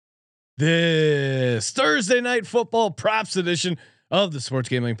This Thursday night football props edition of the Sports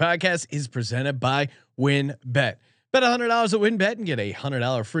Gambling Podcast is presented by WynnBet. Bet $100 at WynnBet and get a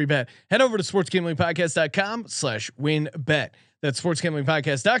 $100 free bet. Head over to sportsgamblingpodcast.com/WynnBet. That's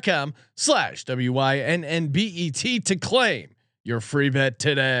sportsgamblingpodcast.com/WYNNBET to claim your free bet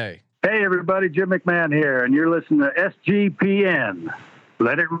today. Hey everybody, Jim McMahon here, and you're listening to SGPN.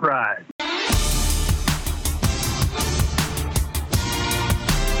 Let it ride.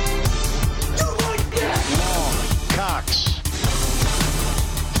 Cox.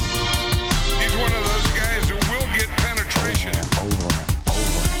 He's one of those guys who will get penetration. Over.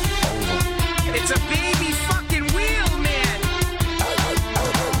 It's a baby fucking wheel, man.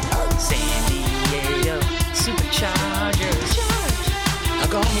 San Diego Superchargers. Now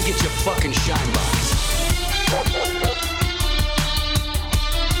go home and get your fucking shine box.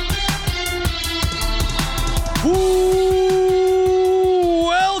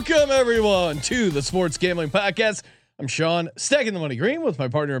 Welcome everyone to the Sports Gambling Podcast. I'm Sean, stacking the money green with my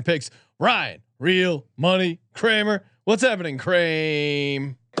partner in picks, Ryan, Real Money Kramer. What's happening,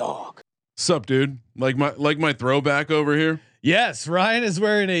 Kramer? Dog. Sup, dude? Like my throwback over here. Yes, Ryan is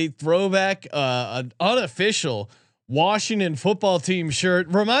wearing a throwback, an unofficial Washington football team shirt.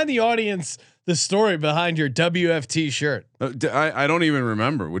 Remind the audience the story behind your WFT shirt. I don't even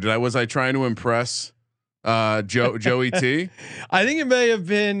remember. Was I trying to impress Joey T? I think it may have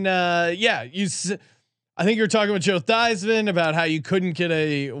been. I think you're talking about Joe Theismann about how you couldn't get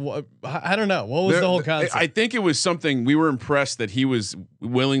I don't know. What was the whole concept? I think it was something we were impressed that he was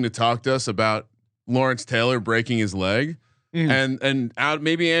willing to talk to us about Lawrence Taylor breaking his leg. And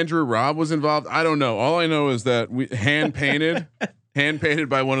maybe Andrew Robb was involved. I don't know. All I know is that we hand painted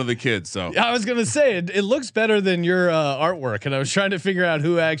by one of the kids. So I was gonna say it looks better than your artwork, and I was trying to figure out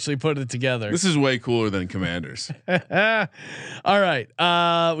who actually put it together. This is way cooler than Commanders. All right,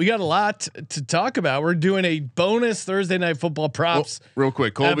 we got a lot to talk about. We're doing a bonus Thursday night football props. Well, real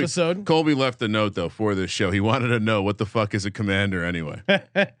quick, episode. Colby left a note though for this show. He wanted to know what the fuck is a Commander anyway.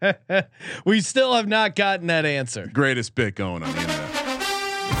 We still have not gotten that answer. Greatest bit going on the internet.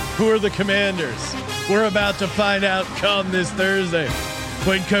 Who are the Commanders? We're about to find out come this Thursday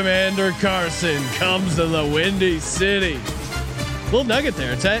when Commander Carson comes to the Windy City. Little nugget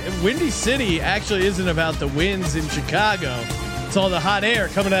there. Windy City actually isn't about the winds in Chicago. It's all the hot air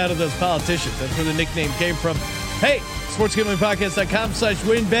coming out of those politicians. That's where the nickname came from. Hey,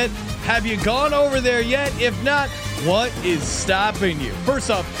 sportsgamblingpodcast.com/WynnBet. Have you gone over there yet? If not, what is stopping you? First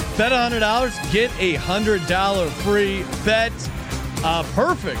off, bet $100, get a $100 free bet.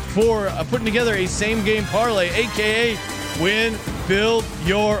 Perfect for putting together a same game parlay, aka win, build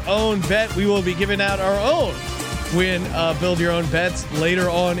your own bet. We will be giving out our own win, build your own bets later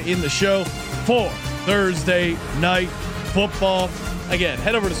on in the show for Thursday night football. Again,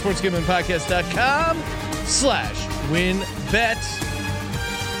 head over to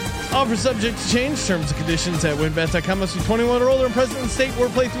sportsgamblingpodcast.com/WynnBet. Offer subject to change. Terms and conditions at WynnBet.com. Must be 21 or older and present in the state where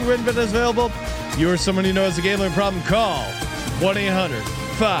playthrough WynnBet is available. You or someone you know has a gambling problem, call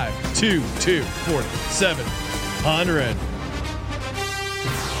 1-800-522-4700.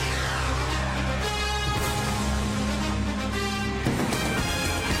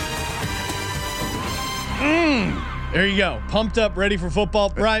 There you go. Pumped up, ready for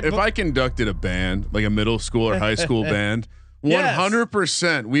football. Right. If I conducted a band, like a middle school or high school band,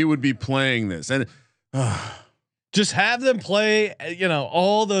 100% we would be playing this. And just have them play,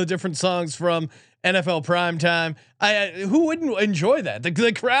 all the different songs from NFL primetime. Who wouldn't enjoy that?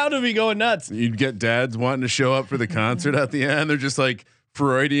 The crowd would be going nuts. You'd get dads wanting to show up for the concert at the end. They're just like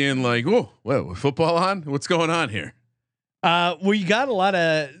Freudian, like, whoa, football on? What's going on here? We got a lot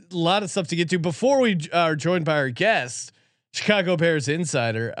of stuff to get to before we are joined by our guest, Chicago Bears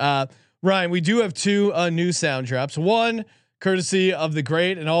insider Ryan. We do have two new sound drops. One courtesy of the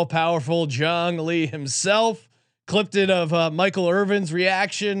great and all powerful Jong Lee himself, clipped it of Michael Irvin's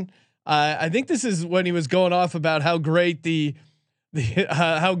reaction. I think this is when he was going off about how great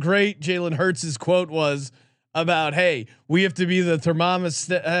how great Jalen Hurts' quote was about, hey, we have to be the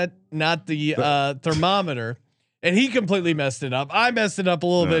thermostat, not the thermometer. And he completely messed it up. I messed it up a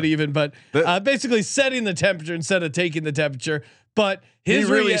little bit even, but basically setting the temperature instead of taking the temperature. But he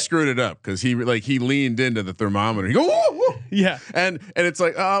really screwed it up because he leaned into the thermometer. He goes, whoa, whoa. Yeah, and it's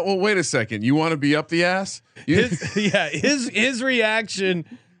like, well, wait a second. You want to be up the ass? His reaction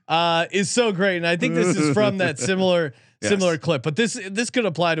is so great, and I think this is from that similar clip. But this could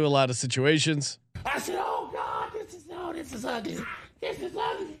apply to a lot of situations. I said, "Oh God, this is ugly. This is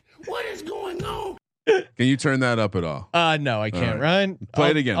ugly. What is going on?" Can you turn that up at all? No, I can't. Right. Ryan,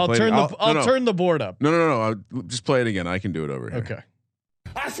 play it again. I'll turn the board up. No. Just play it again. I can do it over here. Okay.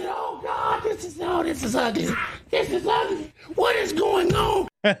 I said, oh God, this is ugly. This is ugly. What is going on?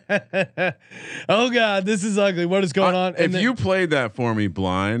 Oh God, this is ugly. What is going on? If you played that for me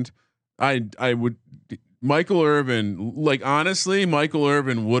blind, I would. Michael Irvin, like honestly, Michael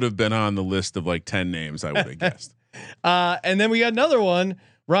Irvin would have been on the list of like 10 names I would have guessed. And then we got another one,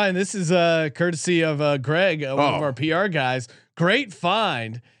 Ryan. This is courtesy of Greg, one of our PR guys. Great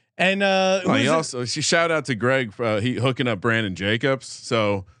find. And he also shout out to Greg for he hooking up Brandon Jacobs.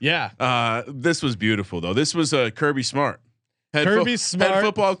 So yeah, this was beautiful though. This was Kirby Smart, head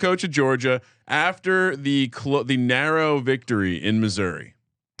football coach of Georgia after the narrow victory in Missouri.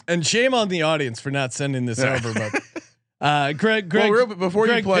 And shame on the audience for not sending this over, but Greg, before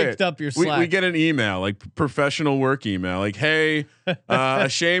Greg you play picked it, up your slack. we get an email, like professional work email, like, hey,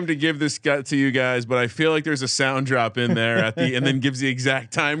 ashamed to give this to you guys, but I feel like there's a sound drop in there at the, and then gives the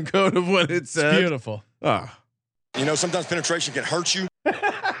exact time code of what it says. Beautiful. You know, sometimes penetration can hurt you.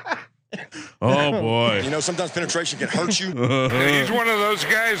 Oh boy. You know, sometimes penetration can hurt you. He's one of those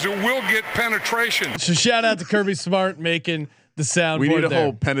guys who will get penetration. So shout out to Kirby Smart making the soundboard. We need a there.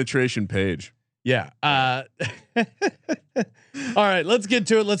 whole penetration page. Yeah. All right, let's get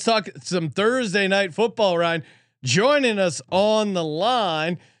to it. Let's talk some Thursday night football, Ryan. Joining us on the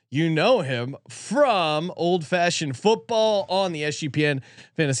line, you know him from Old Fashioned Football on the SGPN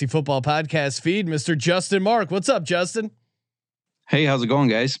Fantasy Football Podcast feed, Mr. Justin Mark. What's up, Justin? Hey, how's it going,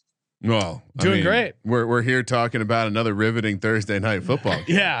 guys? Well, doing great. We're here talking about another riveting Thursday night football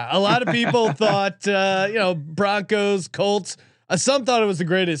game. Yeah, a lot of people thought Broncos, Colts. Some thought it was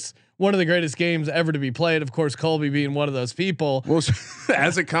one of the greatest games ever to be played. Of course, Colby being one of those people. Well,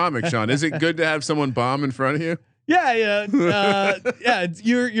 as a comic, Sean, is it good to have someone bomb in front of you? Yeah.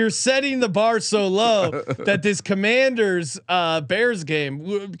 You're setting the bar so low that this Commanders Bears game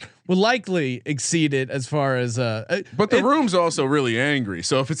will likely exceed it as far as. But the room's also really angry.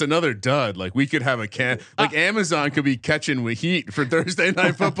 So if it's another dud, like we could have Amazon could be catching with heat for Thursday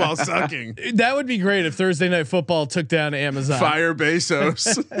night football sucking. That would be great if Thursday night football took down Amazon. Fire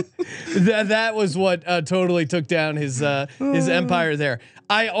Bezos. that was what totally took down his empire there.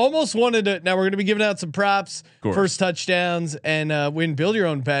 I almost wanted to. Now we're going to be giving out some props, first touchdowns, and win build your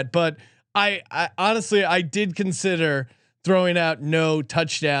own bet. But I honestly I did consider throwing out no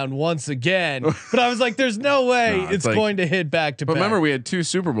touchdown once again. But I was like, there's no way it's like, going to hit back to back. But remember, we had 2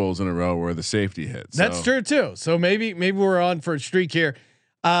 Super Bowls in a row where the safety hit. So. That's true too. So maybe we're on for a streak here.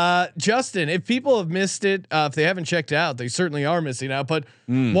 Justin, if people have missed it, if they haven't checked it out, they certainly are missing out. But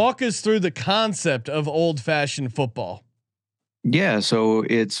walk us through the concept of Old Fashioned Football. Yeah, so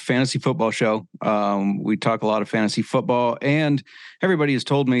it's fantasy football show. We talk a lot of fantasy football, and everybody has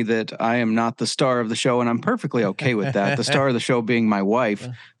told me that I am not the star of the show, and I'm perfectly okay with that. The star of the show being my wife.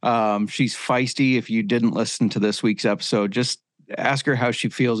 She's feisty. If you didn't listen to this week's episode, just ask her how she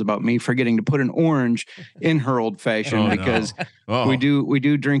feels about me forgetting to put an orange in her old fashioned because we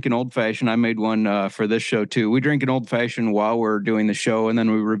do drink an old fashioned. I made one for this show too. We drink an old fashioned while we're doing the show, and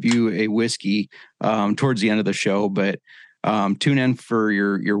then we review a whiskey towards the end of the show. But tune in for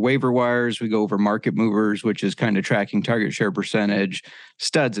your waiver wires. We go over market movers, which is kind of tracking target share percentage,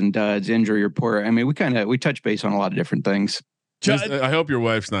 studs and duds, injury report. I mean, we touch base on a lot of different things. I hope your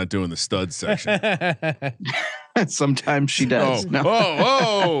wife's not doing the stud section. Sometimes she does.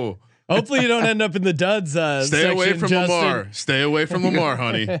 Oh. Hopefully you don't end up in the duds. Stay away from Justin. Lamar. Stay away from Lamar,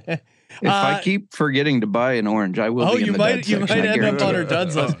 honey. If I keep forgetting to buy an orange, I will. Be in the dud section, might end up on her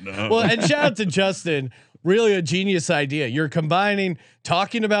duds list. No. Well, and shout out to Justin. Really a genius idea. You're combining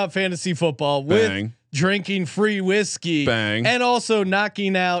talking about fantasy football with drinking free whiskey and also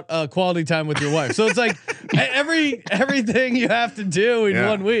knocking out quality time with your wife. So it's like everything you have to do in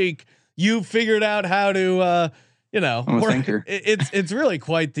 1 week, you figured out how to, I'm a thinker. It's really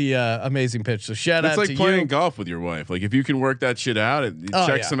quite the amazing pitch. So shout out to you. It's like playing golf with your wife. Like if you can work that shit out, it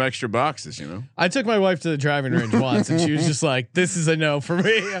checks some extra boxes, you know? I took my wife to the driving range once and she was just like, this is a no for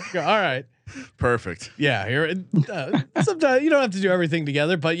me. I go, all right. Perfect. Yeah. Sometimes you don't have to do everything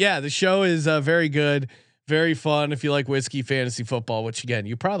together, but yeah, the show is very good, very fun. If you like whiskey fantasy football, which again,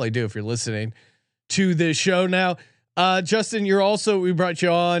 you probably do if you're listening to this show now. Justin, we brought you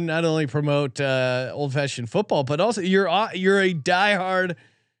on not only promote Old Fashioned Football, but also you're a diehard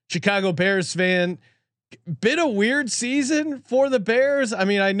Chicago Bears fan. Bit a weird season for the Bears. I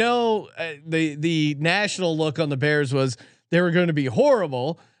mean, I know the national look on the Bears was they were going to be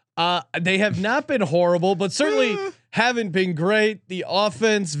horrible. They have not been horrible, but certainly haven't been great. The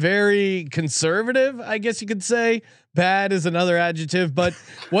offense very conservative, I guess you could say. Bad is another adjective, but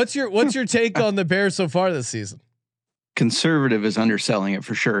what's your take on the Bears so far this season? Conservative is underselling it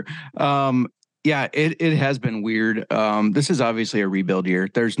for sure. Yeah, it has been weird. This is obviously a rebuild year.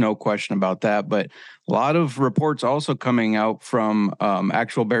 There's no question about that. But a lot of reports also coming out from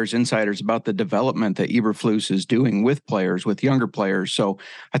actual Bears insiders about the development that Eberflus is doing with players, with younger players. So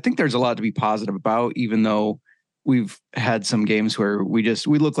I think there's a lot to be positive about, even though we've had some games where we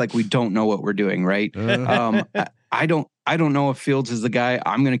look like we don't know what we're doing, right? I don't know if Fields is the guy.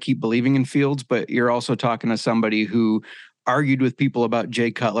 I'm going to keep believing in Fields, but you're also talking to somebody who argued with people about Jay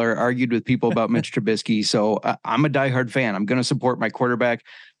Cutler, argued with people about Mitch Trubisky. So I'm a diehard fan. I'm going to support my quarterback.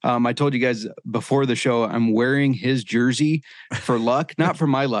 I told you guys before the show, I'm wearing his jersey for luck, not for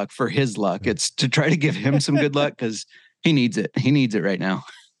my luck, for his luck. It's to try to give him some good luck because he needs it. He needs it right now.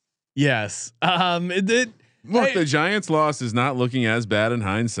 Yes. Look, the Giants' loss is not looking as bad in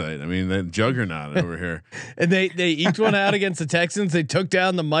hindsight. I mean, the juggernaut over here. And they eked one out against the Texans. They took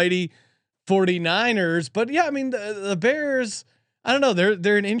down the mighty 49ers. But yeah, I mean, the Bears, I don't know.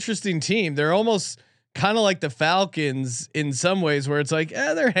 They're an interesting team. They're almost kind of like the Falcons in some ways, where it's like,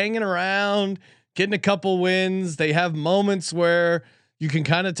 they're hanging around, getting a couple wins. They have moments where you can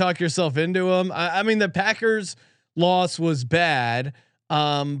kind of talk yourself into them. I mean, the Packers loss was bad.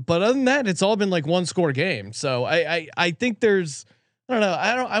 But other than that, it's all been like 1-score game. So I think there's, I don't know.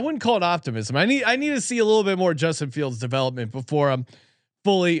 I wouldn't call it optimism. I need to see a little bit more Justin Fields development before I'm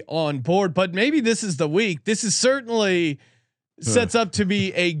fully on board, but maybe this is the week. This is certainly sets up to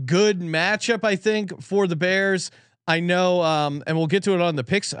be a good matchup, I think, for the Bears. I know, and we'll get to it on the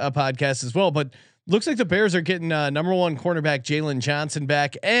picks podcast as well, but looks like the Bears are getting number 1 cornerback Jalen Johnson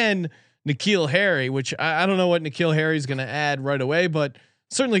back and N'Keal Harry, which I don't know what N'Keal Harry is going to add right away, but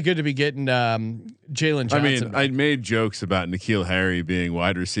certainly good to be getting Jalen Johnson. I mean, back. I made jokes about N'Keal Harry being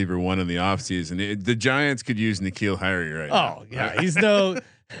wide receiver 1 in the offseason. The Giants could use N'Keal Harry right now. Oh yeah, he's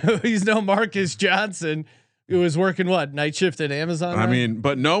no Marcus Johnson, who was working night shift at Amazon. I mean,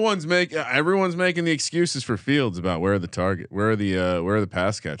 but everyone's making the excuses for Fields about where are the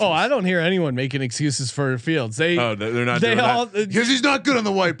pass catchers. Oh, I don't hear anyone making excuses for Fields. They're not doing that because he's not good on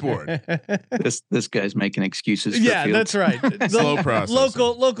the whiteboard. This guy's making excuses. For yeah, Fields. that's right. Slow process.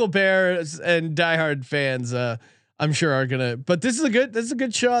 Local Bears and diehard fans, I'm sure are gonna. But this is a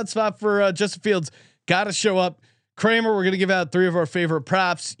good shot spot for Justin Fields. Got to show up. Kramer, we're gonna give out 3 of our favorite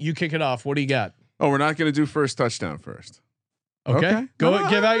props. You kick it off. What do you got? Oh, we're not going to do first touchdown first. Okay. Go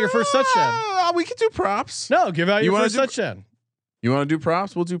give out your first touchdown. We can do props. No, give out your first touchdown. You want to do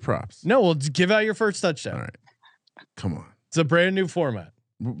props? We'll do props. No, we'll give out your first touchdown. All right. Come on. It's a brand new format.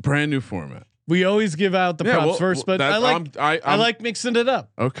 Brand new format. We always give out the props first, but I like mixing it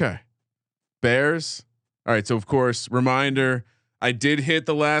up. Okay. Bears. All right. So of course, reminder. I did hit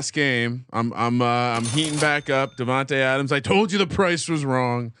the last game. I'm heating back up. Devontae Adams. I told you the price was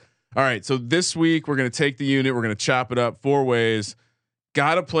wrong. All right, so this week we're going to take the unit. We're going to chop it up 4 ways.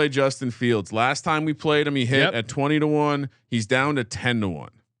 Got to play Justin Fields. Last time we played him, he hit at 20-1. He's down to 10-1.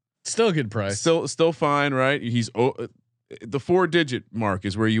 Still a good price. Still fine, right? He's the 4-digit mark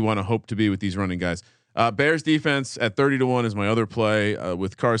is where you want to hope to be with these running guys. Bears defense at 30-1 is my other play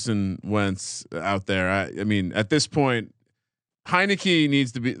with Carson Wentz out there. I mean, at this point, Heineke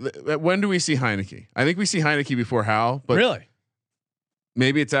needs to be. When do we see Heineke? I think we see Heineke before Howell, but really.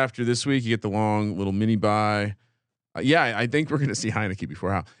 Maybe it's after this week. You get the long little mini bye. I think we're going to see Heineke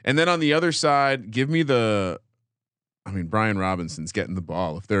before how. And then on the other side, give me Brian Robinson's getting the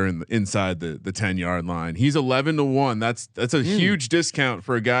ball if they're inside the 10-yard line. He's 11-1. That's a huge discount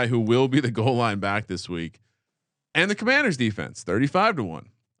for a guy who will be the goal line back this week. And the Commanders defense 35-1.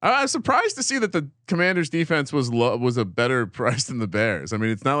 I was surprised to see that the Commanders defense was a better price than the Bears. I mean,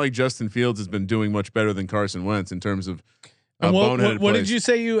 it's not like Justin Fields has been doing much better than Carson Wentz in terms of. What did you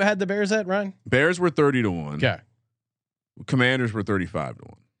say you had the Bears at, Ryan? Bears were 30-1. Okay. Commanders were 35-1.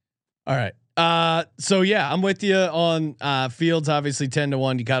 All right. So yeah, I'm with you on Fields. Obviously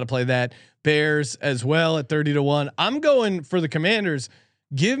 10-1. You got to play that. Bears as well at 30-1. I'm going for the Commanders.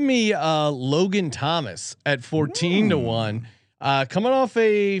 Give me Logan Thomas at 14-1. Coming off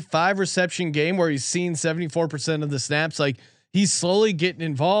a 5 reception game where he's seen 74% of the snaps, like. He's slowly getting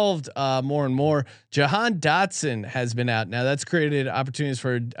involved more and more. Jahan Dotson has been out. Now that's created opportunities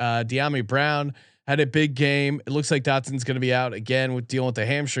for De'Ami Brown. Had a big game. It looks like Dotson's going to be out again with dealing with the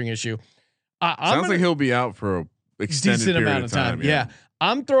hamstring issue. Sounds like he'll be out for a extended amount of time. Yeah.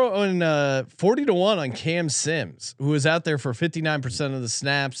 I'm throwing 40-1 on Cam Sims, who was out there for 59% of the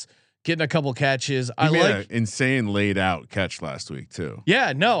snaps, getting a couple catches. He made an insane laid out catch last week too.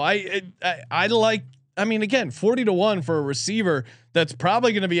 Yeah, no, I like. I mean, again, 40-1 for a receiver that's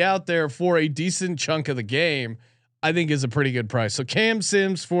probably going to be out there for a decent chunk of the game, I think is a pretty good price. So Cam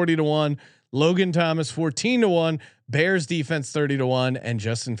Sims 40-1, Logan Thomas 14-1, Bears defense 30-1, and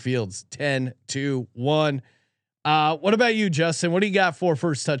Justin Fields 10-1. What about you, Justin? What do you got for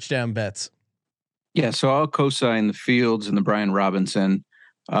first touchdown bets? Yeah, so I'll co-sign the Fields and the Brian Robinson.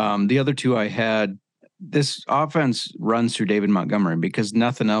 The other two I had, this offense runs through David Montgomery because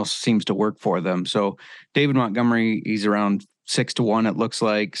nothing else seems to work for them. So David Montgomery, he's around 6-1, it looks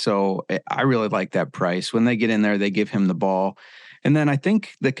like. So I really like that price. When they get in there, they give him the ball. And then I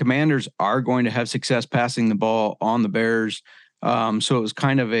think the Commanders are going to have success passing the ball on the Bears. So it was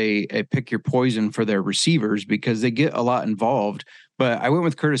kind of a pick your poison for their receivers because they get a lot involved. But I went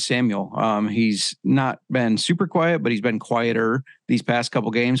with Curtis Samuel. He's not been super quiet, but he's been quieter these past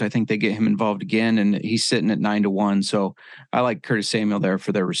couple games. I think they get him involved again, and he's sitting at 9-1. So I like Curtis Samuel there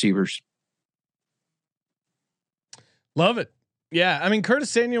for their receivers. Love it. Yeah, I mean Curtis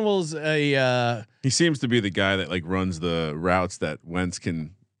Samuel's he seems to be the guy that like runs the routes that Wentz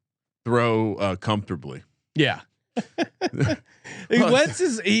can throw comfortably. Yeah.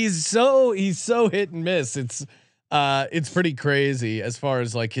 Wentz he's so hit and miss. It's pretty crazy as far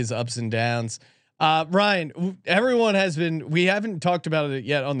as like his ups and downs. Ryan, everyone we haven't talked about it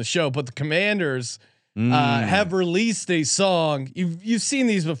yet on the show, but the Commanders have released a song. You've seen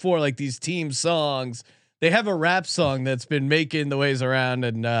these before, like these team songs. They have a rap song that's been making the ways around,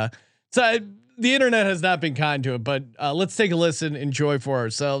 and so the internet has not been kind to it. But let's take a listen, enjoy for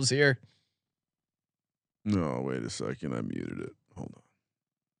ourselves here. No, wait a second, I muted it. Hold on.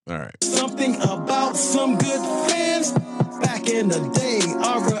 All right. Something about some good friends. Back in the day,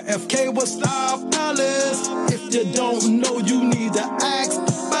 RFK was our palace. If you don't know, you need to ask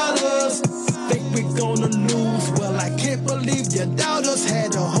about us. Think we're gonna lose? Well, I can't believe you doubt us.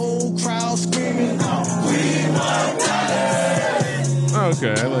 Had the whole crowd screaming, "We want Dallas!"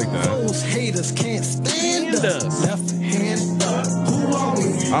 Okay, I like that. Those haters can't stand us. Left hand up. Who are we?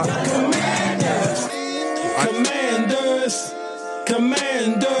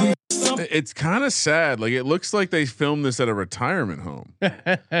 Commanders. It's kind of sad. Like it looks like they filmed this at a retirement home,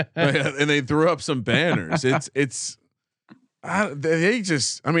 and they threw up some banners. They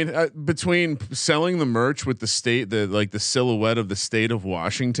just. I mean, between selling the merch with the silhouette of the state of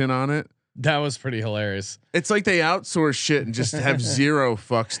Washington on it. That was pretty hilarious. It's like they outsource shit and just have zero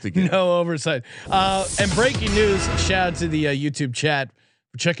fucks to give. No oversight. And breaking news, shout out to the YouTube chat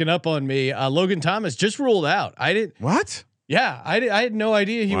for checking up on me. Logan Thomas just ruled out. I didn't. What? Yeah, I had no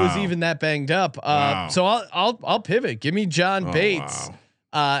idea he was even that banged up. So I'll pivot. Give me John Bates.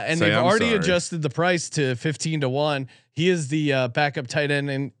 Wow. And they've already adjusted the price to 15-1. He is the backup tight end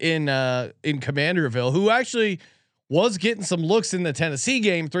in Commanderville, who actually was getting some looks in the Tennessee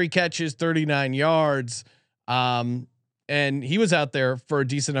game. 3 catches, 39 yards. And he was out there for a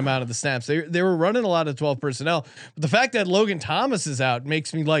decent amount of the snaps. They were running a lot of 12 personnel, but the fact that Logan Thomas is out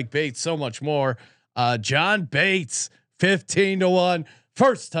makes me like Bates so much more. John Bates, 15-1,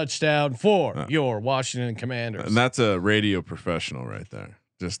 first touchdown for your Washington Commanders. And that's a radio professional right there.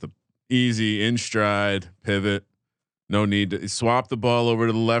 Just the easy in stride pivot. No need to swap the ball over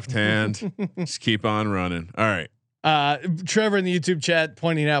to the left hand. Just keep on running. All right. Trevor in the YouTube chat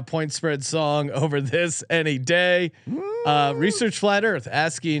pointing out point spread song over this any day. Research Flat Earth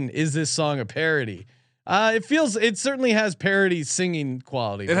asking, is this song a parody? It certainly has parody singing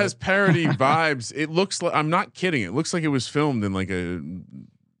quality. It has parody vibes. It looks like, I'm not kidding. It looks like it was filmed in like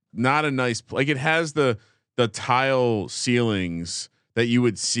not a nice, like it has the tile ceilings that you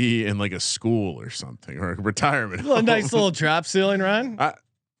would see in like a school or something, or a retirement home. A nice little drop ceiling, Ryan.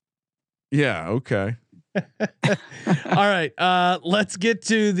 Yeah. Okay. All right. Let's get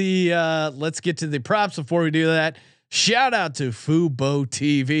to the props before we do that. Shout out to Fubo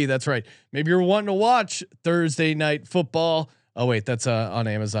TV. That's right. Maybe you're wanting to watch Thursday night football. Oh wait, that's on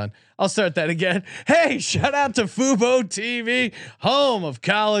Amazon. I'll start that again. Hey, shout out to Fubo TV, home of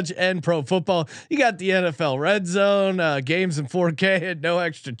college and pro football. You got the NFL Red Zone, games in 4K at no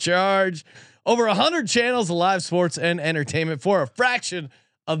extra charge. Over 100 channels of live sports and entertainment for a fraction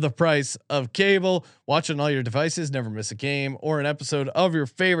of the price of cable. Watch on all your devices, never miss a game or an episode of your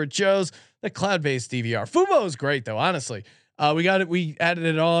favorite shows. The cloud-based DVR. Fubo is great though, honestly. We got it. We added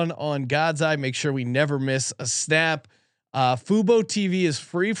it on God's Eye. Make sure we never miss a snap. Fubo TV is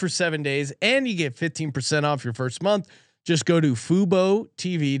free for 7 days and you get 15% off your first month. Just go to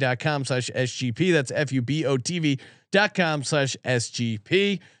FuboTV.com/SGP. That's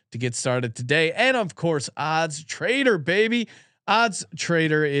FUBOTV.com/SGP to get started today. And of course, Odds Trader, baby. Odds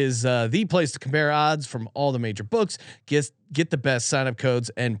Trader is the place to compare odds from all the major books. Get the best sign up codes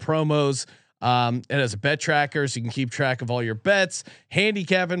and promos. It has a bet tracker so you can keep track of all your bets,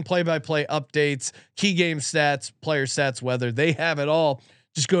 handicapping, play-by-play updates, key game stats, player stats, weather. They have it all.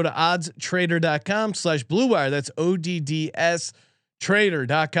 Just go to oddstrader.com/Blue Wire. That's ODDS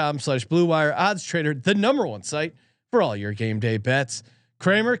trader.com/Blue Wire. Odds Trader, the #1 site for all your game day bets.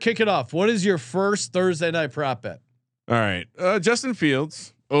 Kramer, kick it off. What is your first Thursday night prop bet? All right. Justin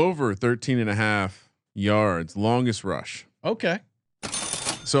Fields over 13.5 yards, longest rush. Okay.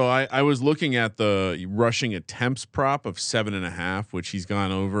 So I was looking at the rushing attempts prop of 7.5, which he's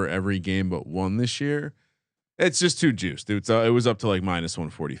gone over every game but one this year. It's just too juiced. It was up to like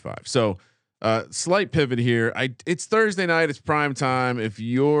 -145. So slight pivot here. It's Thursday night. It's prime time. If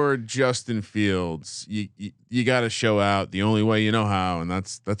you're Justin Fields, you got to show out the only way you know how, and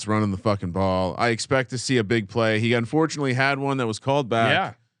that's running the fucking ball. I expect to see a big play. He unfortunately had one that was called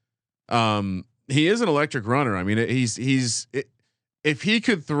back. Yeah. He is an electric runner. I mean, if he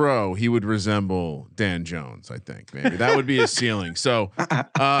could throw, he would resemble Dan Jones. I think maybe that would be his ceiling. So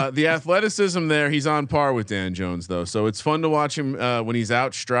the athleticism there, he's on par with Dan Jones though. So it's fun to watch him when he's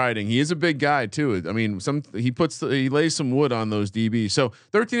out striding. He is a big guy too. I mean, he lays some wood on those DBs. So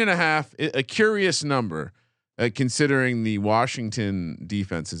 13.5, a curious number considering the Washington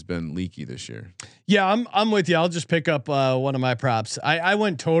defense has been leaky this year. Yeah, I'm with you. I'll just pick up one of my props. I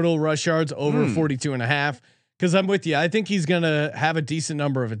went total rush yards over 42.5. Because I'm with you. I think he's going to have a decent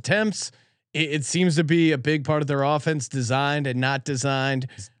number of attempts. It seems to be a big part of their offense, designed and not designed.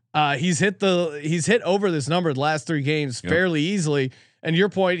 He's hit over this number the last 3 games fairly easily. And your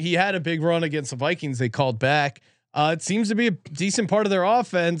point, he had a big run against the Vikings. They called back. It seems to be a decent part of their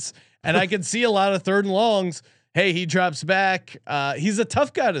offense. And I can see a lot of 3rd and longs. Hey, he drops back. He's a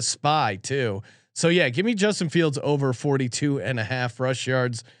tough guy to spy too. So yeah, give me Justin Fields over 42.5 rush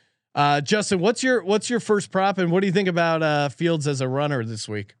yards. Justin, what's your first prop, and what do you think about Fields as a runner this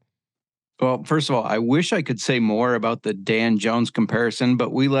week? Well, first of all, I wish I could say more about the Dan Jones comparison,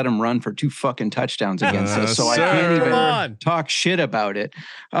 but we let him run for 2 fucking touchdowns against us, so I can't even talk shit about it.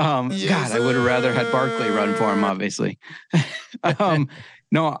 God, I would have rather had Barkley run for him, obviously.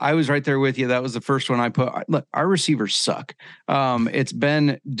 No, I was right there with you. That was the first one I put. Look, our receivers suck. It's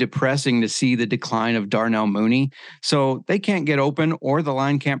been depressing to see the decline of Darnell Mooney. So they can't get open, or the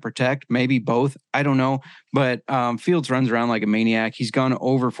line can't protect. Maybe both. I don't know. But Fields runs around like a maniac. He's gone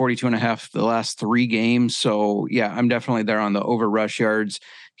over 42.5 the last 3 games. So yeah, I'm definitely there on the over rush yards.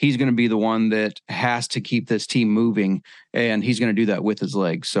 He's going to be the one that has to keep this team moving, and he's going to do that with his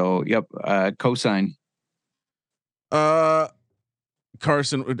legs. So yep, cosign.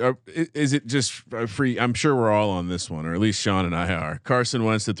 Carson, is it just free? I'm sure we're all on this one, or at least Sean and I are. Carson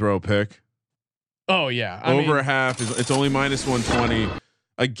wants to throw a pick. Oh yeah, over a half. It's only -120.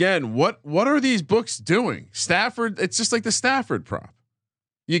 Again, what are these books doing? Stafford. It's just like the Stafford prop.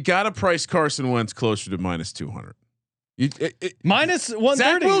 You got to price Carson Wentz closer to -200. -130.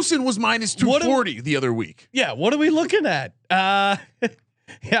 Zach Wilson was -240 the other week. Yeah, what are we looking at? Yeah,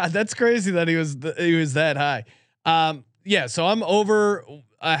 that's crazy that he was that high. Yeah, so I'm over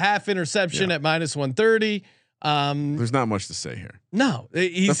a half interception at -130. There's not much to say here. No,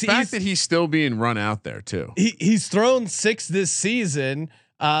 the fact that he's still being run out there too. He's thrown 6 this season.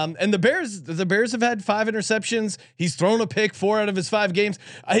 And the Bears have had 5 interceptions. He's thrown a pick 4 out of his 5 games.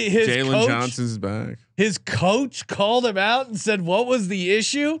 Jalen Johnson's back. His coach called him out and said, "What was the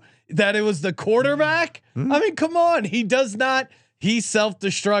issue? That it was the quarterback." I mean, come on. He does not. He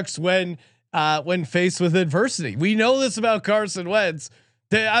self-destructs when faced with adversity. We know this about Carson Wentz.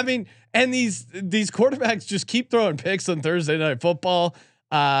 And these quarterbacks just keep throwing picks on Thursday Night Football.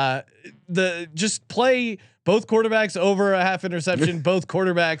 Just play both quarterbacks over a half interception, both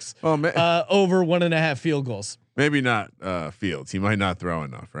quarterbacks over 1.5 field goals. Maybe not Fields. He might not throw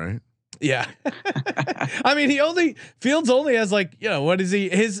enough, right? Yeah. I mean, Fields only has what is he?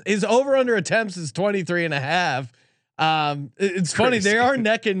 His over under attempts is 23.5. It's funny. They are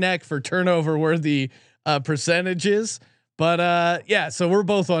neck and neck for turnover worthy percentages, but yeah, so we're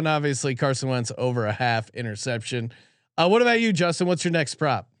both on obviously Carson Wentz over a half interception. What about you, Justin? What's your next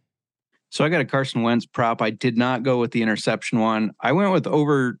prop? So I got a Carson Wentz prop. I did not go with the interception one. I went with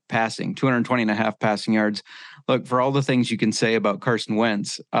over passing, 220.5 passing yards. Look, for all the things you can say about Carson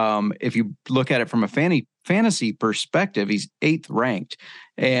Wentz, if you look at it from a fantasy perspective, he's 8th ranked.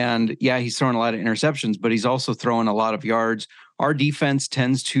 And yeah, he's throwing a lot of interceptions, but he's also throwing a lot of yards. Our defense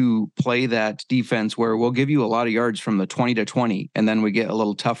tends to play that defense where we'll give you a lot of yards from the 20 to 20, and then we get a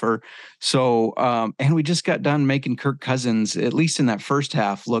little tougher. So, and we just got done making Kirk Cousins, at least in that first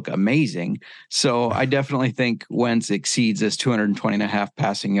half, look amazing. So I definitely think Wentz exceeds this 220.5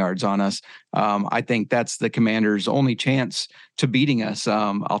 passing yards on us. I think that's the Commanders' only chance to beating us.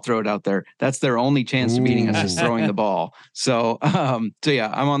 I'll throw it out there. That's their only chance to beating us is throwing the ball. So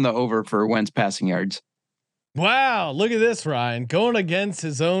yeah, I'm on the over for Wentz passing yards. Wow, look at this, Ryan, going against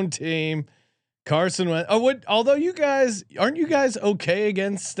his own team. Carson Wentz. Oh, what? Although you guys aren't you guys okay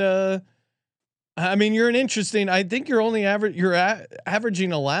against? I mean, you're an interesting. I think you're only average. You're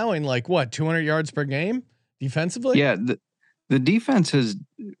averaging allowing like what 200 yards per game defensively. Yeah, the defense has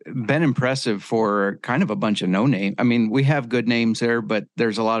been impressive for kind of a bunch of no name. I mean, we have good names there, but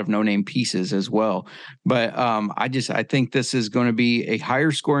there's a lot of no name pieces as well. But I think this is going to be a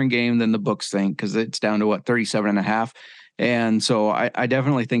higher scoring game than the books think, because it's down to 37.5. And so I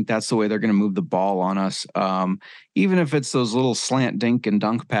definitely think that's the way they're going to move the ball on us. Even if it's those little slant dink and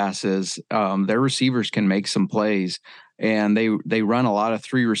dunk passes, their receivers can make some plays, and they run a lot of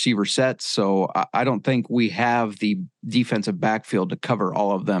 3 receiver sets. So I don't think we have the defensive backfield to cover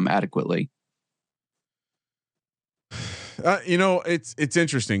all of them adequately. It's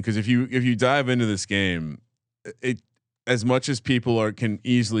interesting because if you dive into this game, as much as people can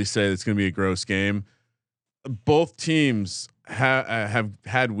easily say it's going to be a gross game, both teams have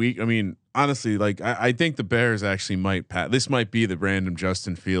had weak. I mean, honestly, like I think the Bears actually might this might be the random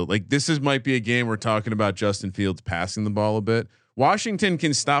Justin Field. Like might be a game we're talking about Justin Fields passing the ball a bit. Washington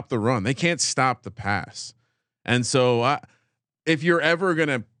can stop the run. They can't stop the pass. And so if you're ever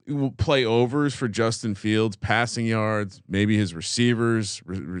going to play overs for Justin Fields passing yards, maybe his receivers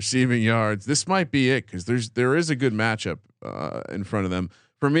receiving yards, this might be it. Cause there is a good matchup in front of them.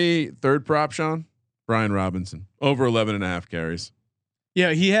 For me, third prop, Sean, Brian Robinson over 11.5 carries.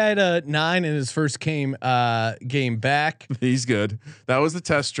 Yeah, he had 9 in his first game back. He's good. That was the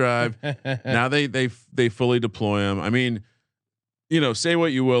test drive. Now they fully deploy him. I mean, say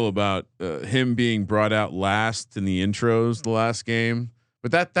what you will about him being brought out last in the intros the last game,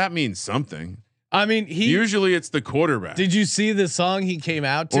 but that means something. I mean, usually it's the quarterback. Did you see the song he came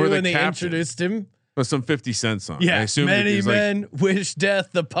out to when they introduced him? Some 50 Cent song. Yeah, I assume many men wish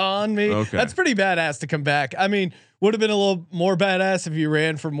death upon me. Okay. That's pretty badass to come back. I mean, would have been a little more badass if you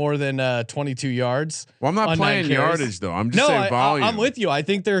ran for more than 22 yards. Well, I'm not playing yardage though. I'm just saying volume. I'm with you. I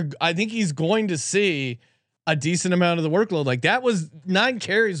think he's going to see a decent amount of the workload. Like that was 9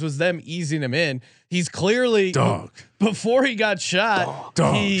 carries was them easing him in. He's clearly before he got shot.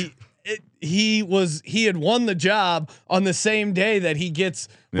 He had won the job on the same day that he gets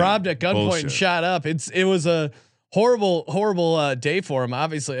robbed at gunpoint and shot up. It was a horrible day for him.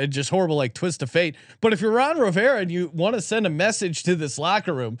 Obviously, just horrible like twist of fate. But if you're Ron Rivera and you want to send a message to this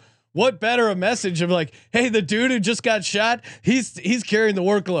locker room, what better a message of like, hey, the dude who just got shot, he's carrying the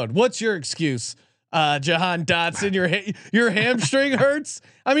workload. What's your excuse? Jahan Dotson, your hamstring hurts.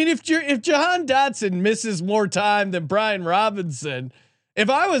 I mean, if Jahan Dotson misses more time than Brian Robinson, if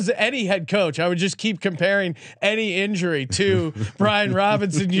I was any head coach, I would just keep comparing any injury to Brian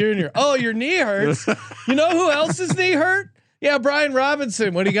Robinson Jr. Oh, your knee hurts. You know who else's knee hurt? Yeah, Brian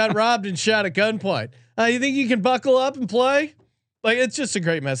Robinson when he got robbed and shot at gunpoint. You think you can buckle up and play? Like, it's just a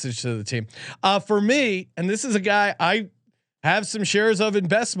great message to the team. For me, and this is a guy I have some shares of in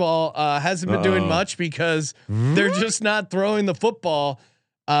best ball, hasn't been doing much because they're just not throwing the football.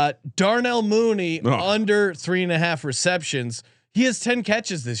 Darnell Mooney under 3.5 receptions. He has 10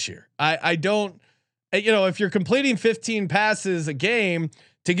 catches this year. I don't, if you're completing 15 passes a game,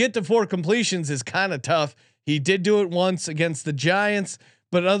 to get to 4 completions is kind of tough. He did do it once against the Giants,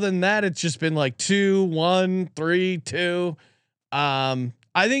 but other than that, it's just been like 2, 1, 3, 2. I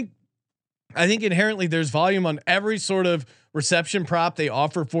think inherently there's volume on every sort of reception prop they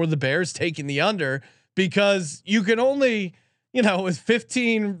offer for the Bears taking the under, because you can only, with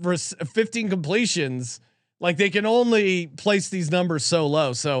 15 completions, like they can only place these numbers so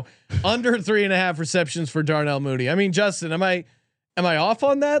low. So under 3.5 receptions for Darnell Mooney. I mean, Justin, am I off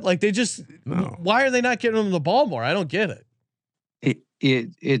on that? Like why are they not getting him the ball more? I don't get it.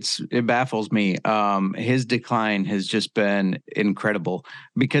 It baffles me. His decline has just been incredible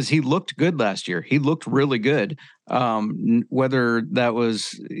because he looked good last year. He looked really good. Whether that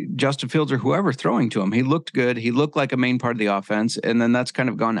was Justin Fields or whoever throwing to him, he looked good. He looked like a main part of the offense, and then that's kind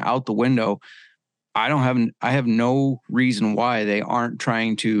of gone out the window. I have no reason why they aren't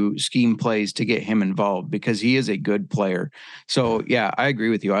trying to scheme plays to get him involved, because he is a good player. So yeah, I agree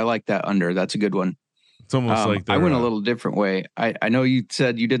with you. I like that under. That's a good one. It's almost like I went a little different way. I know you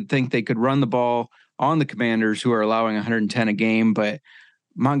said you didn't think they could run the ball on the Commanders, who are allowing 110 a game, but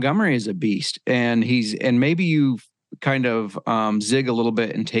Montgomery is a beast, and maybe you kind of zig a little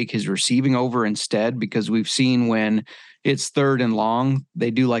bit and take his receiving over instead, because we've seen when it's 3rd and long,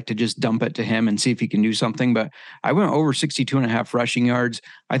 they do like to just dump it to him and see if he can do something. But I went over 62.5 rushing yards.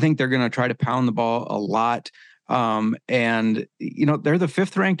 I think they're going to try to pound the ball a lot. And they're the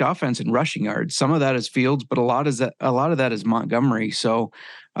 5th ranked offense in rushing yards. Some of that is Fields, but a lot of that is Montgomery. So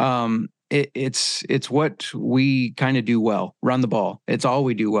it's what we kind of do well, run the ball. It's all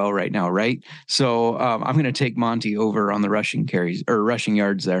we do well right now, right? So I'm going to take Monty over on the rushing carries or rushing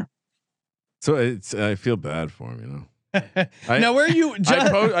yards there. So I feel bad for him, you know. Now, where are you?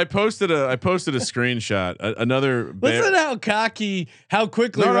 I posted a screenshot. Another. Listen how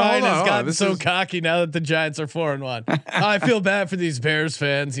quickly Ryan has gotten so cocky now that the Giants are 4-1. I feel bad for these Bears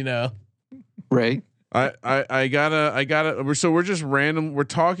fans, you know. Right. I gotta. So we're just random. We're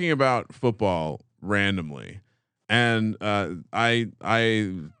talking about football randomly, and so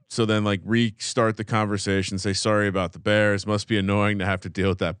then like restart the conversation. Say sorry about the Bears. Must be annoying to have to deal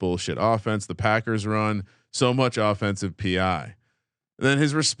with that bullshit offense the Packers run. So much offensive PI. And then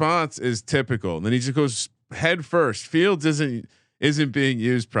his response is typical. And then he just goes head first. Fields isn't being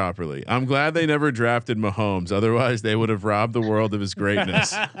used properly. I'm glad they never drafted Mahomes. Otherwise, they would have robbed the world of his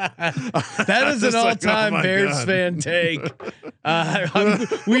greatness. That is an all-time Bears fan take.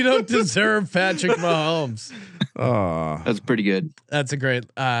 We don't deserve Patrick Mahomes. Oh, That's pretty good. That's a great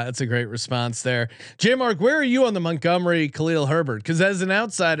response there. J Mark, where are you on the Montgomery Khalil Herbert? Because as an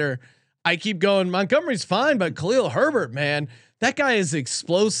outsider, I keep going, Montgomery's fine, but Khalil Herbert, man, that guy is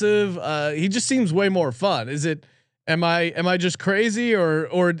explosive. He just seems way more fun. Am I just crazy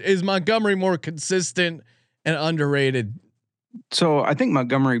or is Montgomery more consistent and underrated? So I think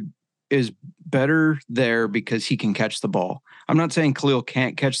Montgomery is better there because he can catch the ball. I'm not saying Khalil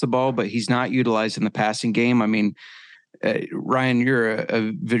can't catch the ball, but he's not utilized in the passing game. I mean, Ryan, you're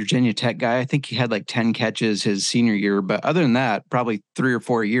a Virginia Tech guy. I think he had like 10 catches his senior year, but other than that, probably 3 or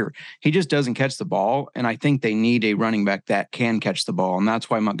 4 a year. He just doesn't catch the ball. And I think they need a running back that can catch the ball. And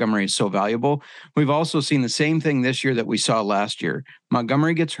that's why Montgomery is so valuable. We've also seen the same thing this year that we saw last year.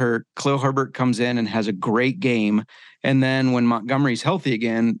 Montgomery gets hurt. Khalil Herbert comes in and has a great game. And then when Montgomery's healthy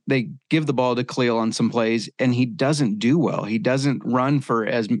again, they give the ball to Khalil on some plays and he doesn't do well. He doesn't run for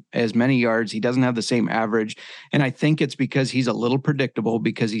as many yards. He doesn't have the same average. And I think it's because he's a little predictable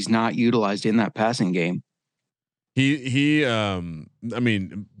because he's not utilized in that passing game. I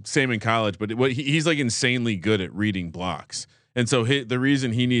mean, same in college, but he's like insanely good at reading blocks. And so the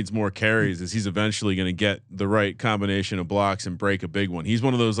reason he needs more carries is he's eventually going to get the right combination of blocks and break a big one. He's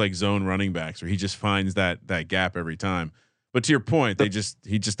one of those like zone running backs where he just finds that gap every time. But to your point, he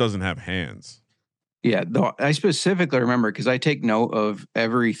just doesn't have hands. Yeah, though I specifically remember because I take note of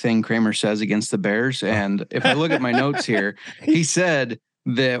everything Kramer says against the Bears. And if I look at my notes here, he said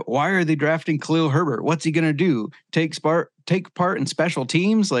that why are they drafting Khalil Herbert? What's he going to do? Take part in special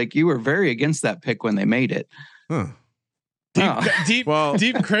teams? Like you were very against that pick when they made it. Huh. Deep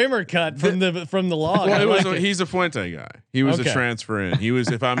Kramer cut from the log. Well, he's a Fuente guy. He was a transfer in. He was,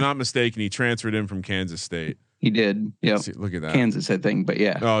 if I'm not mistaken, he transferred in from Kansas State. He did. Yep. See, look at that. Kansas, I think, but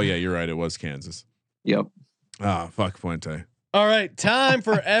yeah. Oh yeah, you're right. It was Kansas. Yep. Fuck Fuente. All right, time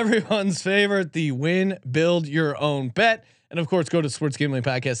for everyone's favorite, the win, build your own bet. And of course, go to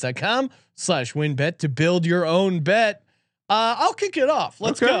sportsgamblingpodcast.com/winbet to build your own bet. I'll kick it off.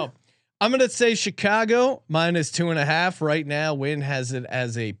 Let's go. I'm going to say Chicago -2.5 right now. Win has it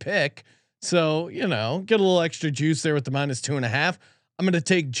as a pick. So, get a little extra juice there with the -2.5. I'm going to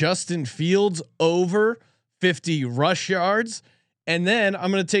take Justin Fields over 50 rush yards. And then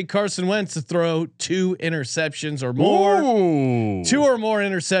I'm going to take Carson Wentz to throw 2 interceptions or more. Ooh. 2 or more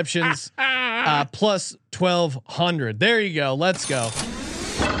interceptions plus 1,200. There you go. Let's go.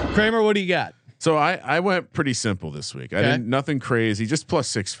 Kramer, what do you got? So I went pretty simple this week. I didn't nothing crazy, just plus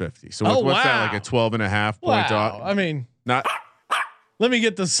 650. So what's that, like a 12.5 point dog? I mean, not. Let me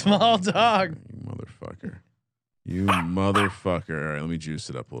get the small dog. You motherfucker. All right, let me juice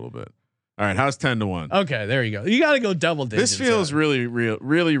it up a little bit. All right, how's 10-1? Okay, there you go. You got to go double digits. This feels really real,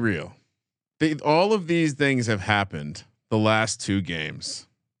 really real. All of these things have happened the last 2 games.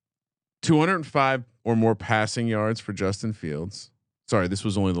 205 or more passing yards for Justin Fields. Sorry, this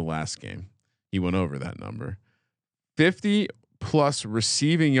was only the last game. He went over that number. 50 plus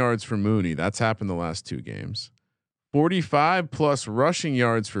receiving yards for Mooney. That's happened the last 2 games. 45 plus rushing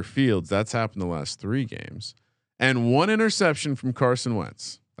yards for Fields. That's happened the last 3 games. And 1 interception from Carson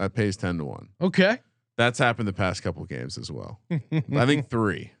Wentz. That pays 10-1. Okay. That's happened the past couple games as well. I think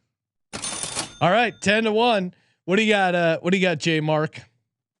 3. All right, 10-1. What do you got, J Mark?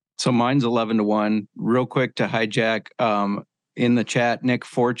 So mine's 11-1. Real quick to hijack. In the chat, Nick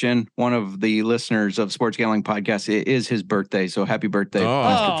Fortune, one of the listeners of Sports Gambling Podcast, it is his birthday. So happy birthday,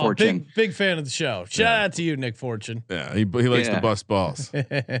 Mr. Fortune. Big fan of the show. Shout out to you, Nick Fortune. Yeah, he likes to bust balls.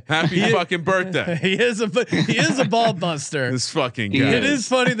 Happy fucking birthday. He is a ball buster. This fucking guy. It is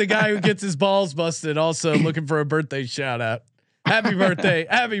funny, the guy who gets his balls busted also looking for a birthday shout out. Happy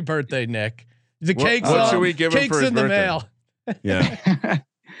birthday, Nick. The cake's what should we give him for his in birthday? the mail. Yeah.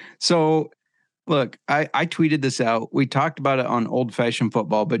 So look, I tweeted this out. We talked about it on Old Fashioned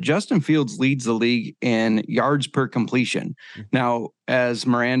Football, but Justin Fields leads the league in yards per completion. Now, as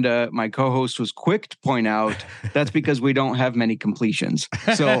Miranda, my co-host, was quick to point out, that's because we don't have many completions.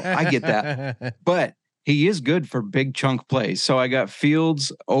 So I get that. But he is good for big chunk plays. So I got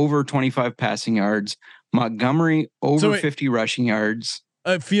Fields over 25 passing yards, Montgomery over 50 rushing yards.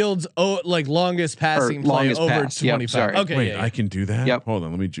 Fields, like longest passing play longest over pass. 25. Yep, sorry. Okay, Wait, I can do that? Yep. Hold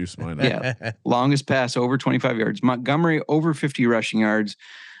on, let me juice mine up. Yeah. Longest pass over 25 yards. Montgomery over 50 rushing yards.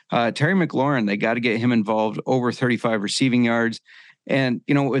 Terry McLaurin, they got to get him involved, over 35 receiving yards. And,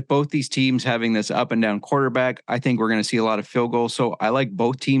 you know, with both these teams having this up and down quarterback, I think we're going to see a lot of field goals. So I like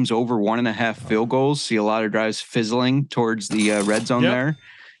both teams over 1.5 field goals. See a lot of drives fizzling towards the red zone there.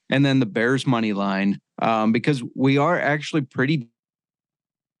 And then the Bears money line, because we are actually pretty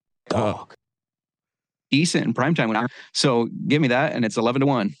decent in primetime. So give me that. And it's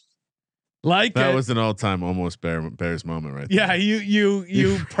 11-1. Like that it. was an all-time almost Bears moment right there. Yeah,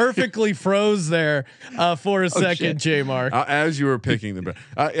 you perfectly froze there for a second, J Mark. As you were picking the Bears.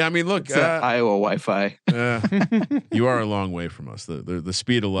 I mean, look, Iowa Wi-Fi. You are a long way from us. The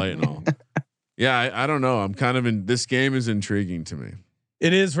speed of light and all. Yeah, I don't know. I'm kind of in. This game is intriguing to me.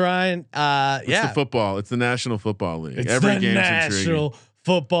 It is, Ryan. It's the football. It's the National Football League. It's Every the game's National intriguing.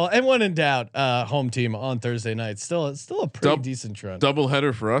 Football, and when in doubt, home team on Thursday night. Still a pretty decent trend. Double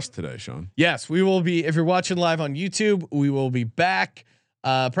header for us today, Sean. Yes, we will be. If you're watching live on YouTube, we will be back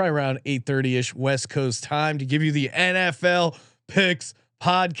probably around 8:30 ish West Coast time to give you the NFL picks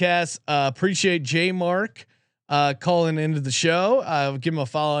podcast. Appreciate J Mark calling into the show. Give him a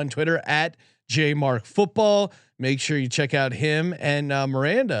follow on Twitter at JMarkFootball. Make sure you check out him and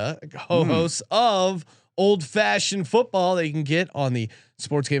Miranda, co-hosts of Old Fashioned Football that you can get on the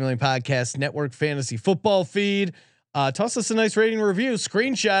Sports Gambling Podcast Network fantasy football feed. Toss us a nice rating and review,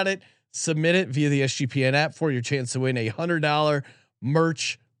 screenshot it, submit it via the SGPN app for your chance to win a $100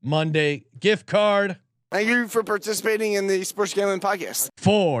 Merch Monday gift card. Thank you for participating in the Sports Gambling Podcast.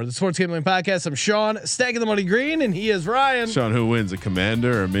 For the Sports Gambling Podcast, I'm Sean, stacking the money green, and he is Ryan. Sean, who wins, a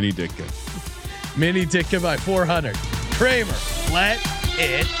Commander or a Mini Ditka? Mini Ditka by 400. Kramer, let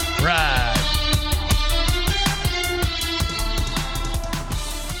it ride.